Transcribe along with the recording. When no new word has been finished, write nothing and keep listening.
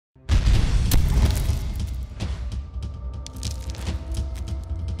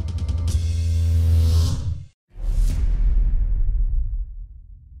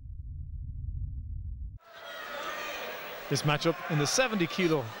This matchup in the 70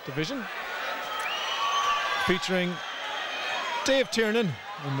 kilo division, featuring Dave Tiernan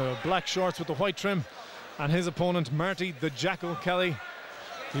in the black shorts with the white trim, and his opponent Marty the Jackal Kelly,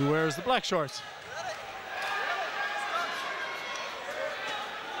 he wears the black shorts.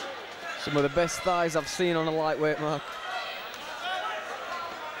 Some of the best thighs I've seen on a lightweight, Mark.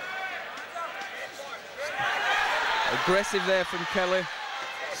 Aggressive there from Kelly.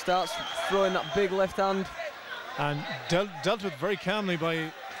 Starts throwing that big left hand. And dealt with very calmly by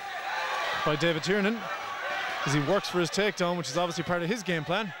David Tiernan, as he works for his takedown, which is obviously part of his game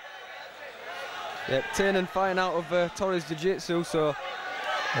plan. Yeah, Tiernan fighting out of Torres Jiu-Jitsu, so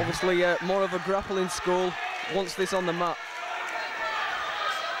obviously more of a grappling school. Wants this on the mat.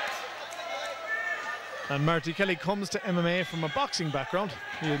 And Marty Kelly comes to MMA from a boxing background.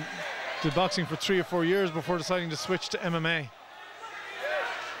 He did boxing for 3 or 4 years before deciding to switch to MMA.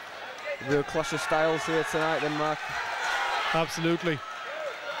 Real clash of styles here tonight then, Mark. Absolutely.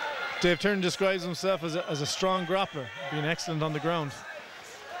 Dave Tiernan describes himself as a strong grappler, being excellent on the ground.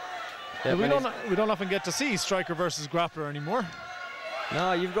 Yeah, we don't often get to see striker versus grappler anymore.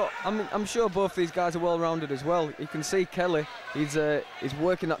 No, you've got. I'm sure both these guys are well-rounded as well. You can see Kelly. He's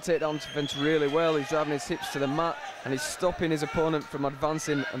working that takedown defense really well. He's driving his hips to the mat, and he's stopping his opponent from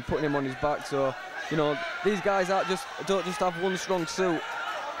advancing and putting him on his back. So, you know, these guys don't just have one strong suit.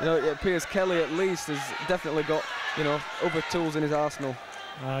 You know, it appears Kelly at least has definitely got, you know, other tools in his arsenal.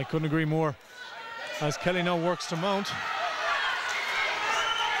 I couldn't agree more. As Kelly now works to mount.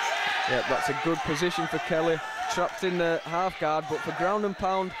 Yeah, that's a good position for Kelly. Trapped in the half guard, but for ground and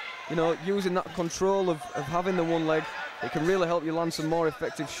pound, you know, using that control of having the one leg, it can really help you land some more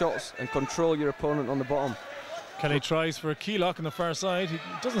effective shots and control your opponent on the bottom. Kelly tries for a key lock on the far side. He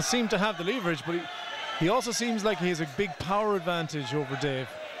doesn't seem to have the leverage, but he also seems like he has a big power advantage over Dave.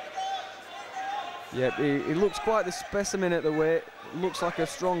 Yeah, he looks quite the specimen at the weight. Looks like a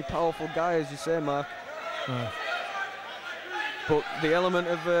strong, powerful guy, as you say, Mark. But the element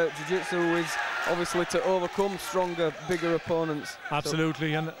of jiu-jitsu is obviously to overcome stronger, bigger opponents.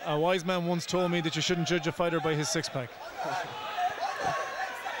 Absolutely, and a wise man once told me that you shouldn't judge a fighter by his six-pack.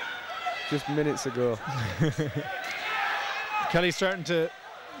 Just minutes ago. Kelly's starting to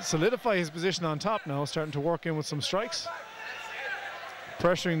solidify his position on top now, starting to work in with some strikes.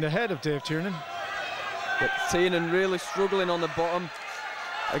 Pressuring the head of Dave Tiernan. But Tiernan really struggling on the bottom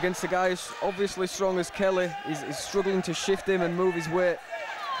against a guy who's obviously strong as Kelly. He's struggling to shift him and move his weight.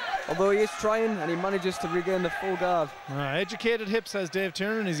 Although he is trying, and he manages to regain the full guard. Educated hips, has Dave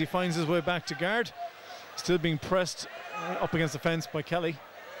Tiernan, as he finds his way back to guard. Still being pressed up against the fence by Kelly.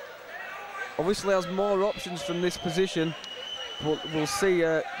 Obviously has more options from this position. We'll see.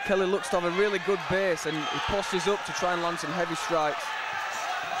 Kelly looks to have a really good base, and he postures up to try and land some heavy strikes.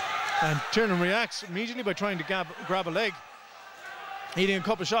 And Tiernan reacts immediately by trying to grab a leg, eating a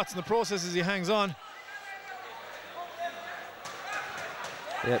couple of shots in the process as he hangs on.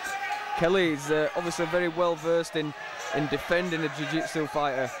 Yep. Kelly is obviously very well versed in defending a jiu-jitsu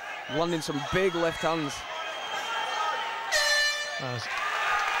fighter, landing some big left hands.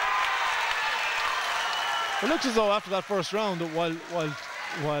 It looked as though after that first round, that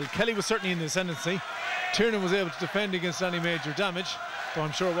while Kelly was certainly in the ascendancy, Tiernan was able to defend against any major damage. Though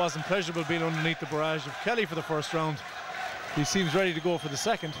I'm sure it wasn't pleasurable being underneath the barrage of Kelly for the first round. He seems ready to go for the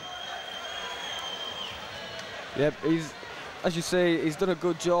second. Yep, as you say, he's done a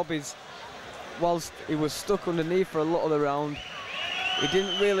good job. Whilst he was stuck underneath for a lot of the round, he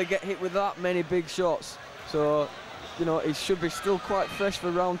didn't really get hit with that many big shots. So, you know, he should be still quite fresh for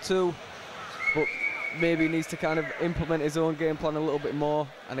round 2, but maybe he needs to kind of implement his own game plan a little bit more.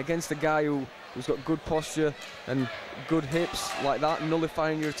 And against a guy who's got good posture and good hips like that,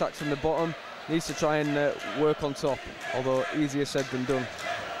 nullifying your attacks from the bottom, needs to try and work on top, although easier said than done.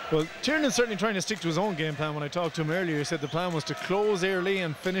 Well, Tiernan's certainly trying to stick to his own game plan. When I talked to him earlier, he said the plan was to close early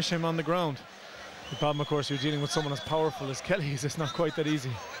and finish him on the ground. The problem, of course, you're dealing with someone as powerful as Kelly, it's not quite that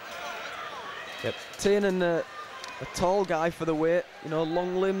easy. Yep, Tiernan, a tall guy for the weight, you know,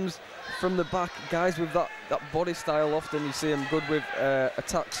 long limbs from the back. Guys with that body style, often you see him good with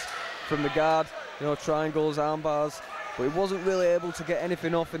attacks from the guard, you know, triangles, arm bars, but he wasn't really able to get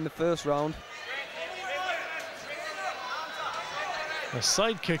anything off in the first round. A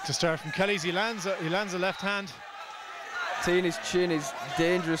side kick to start from Kelly's. He lands a left hand. Tiernan's chin is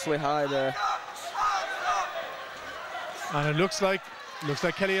dangerously high there. And it looks like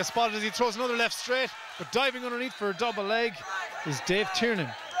Kelly has spotted as he throws another left straight, but diving underneath for a double leg is Dave Tiernan.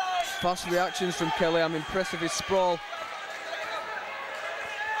 Fast reactions from Kelly. I'm impressed with his sprawl.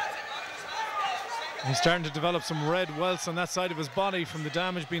 He's starting to develop some red welts on that side of his body from the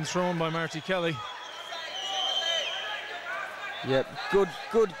damage being thrown by Marty Kelly. Yep,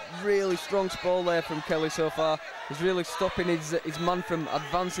 good, really strong sprawl there from Kelly so far. He's really stopping his man from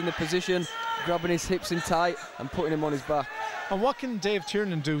advancing the position, grabbing his hips in tight and putting him on his back. And what can Dave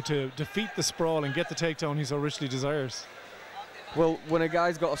Tiernan do to defeat the sprawl and get the takedown he so richly desires? Well, when a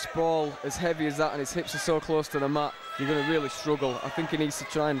guy's got a sprawl as heavy as that and his hips are so close to the mat, you're going to really struggle. I think he needs to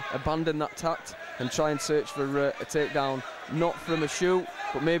try and abandon that tact and try and search for a takedown, not from a shoot,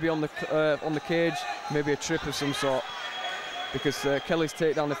 but maybe on the cage, maybe a trip of some sort. Because Kelly's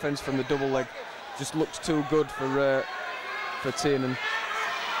takedown defence from the double leg just looks too good for Tiernan.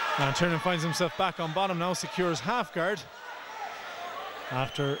 And Tiernan finds himself back on bottom now, secures half guard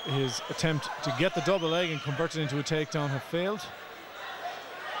after his attempt to get the double leg and convert it into a takedown have failed.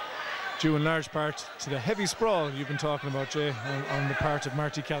 Due in large part to the heavy sprawl you've been talking about, Jay, on the part of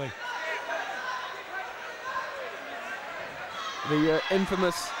Marty Kelly. The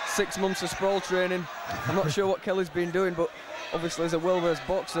infamous 6 months of sprawl training. I'm not sure what Kelly's been doing, but obviously as a well-versed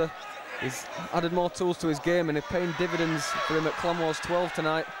boxer, he's added more tools to his game and it's paying dividends for him at Clanwell's 12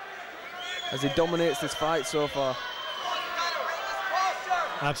 tonight as he dominates this fight so far.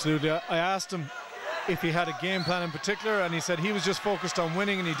 Absolutely. I asked him if he had a game plan in particular, and he said he was just focused on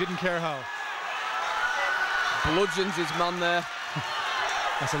winning and he didn't care how. Bludgeons his man there.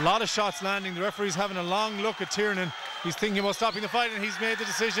 That's a lot of shots landing. The referee's having a long look at Tiernan. He's thinking about stopping the fight, and he's made the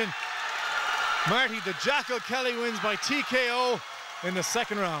decision. Marty, the Jackal Kelly, wins by TKO in the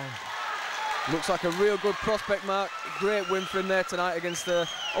second round. Looks like a real good prospect, Mark. Great win for him there tonight against a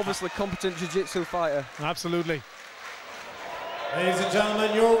obviously competent jiu-jitsu fighter. Absolutely. Ladies and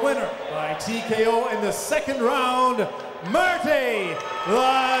gentlemen, your winner by TKO in the second round, Marty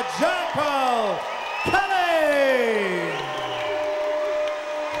the Jackal Kelly.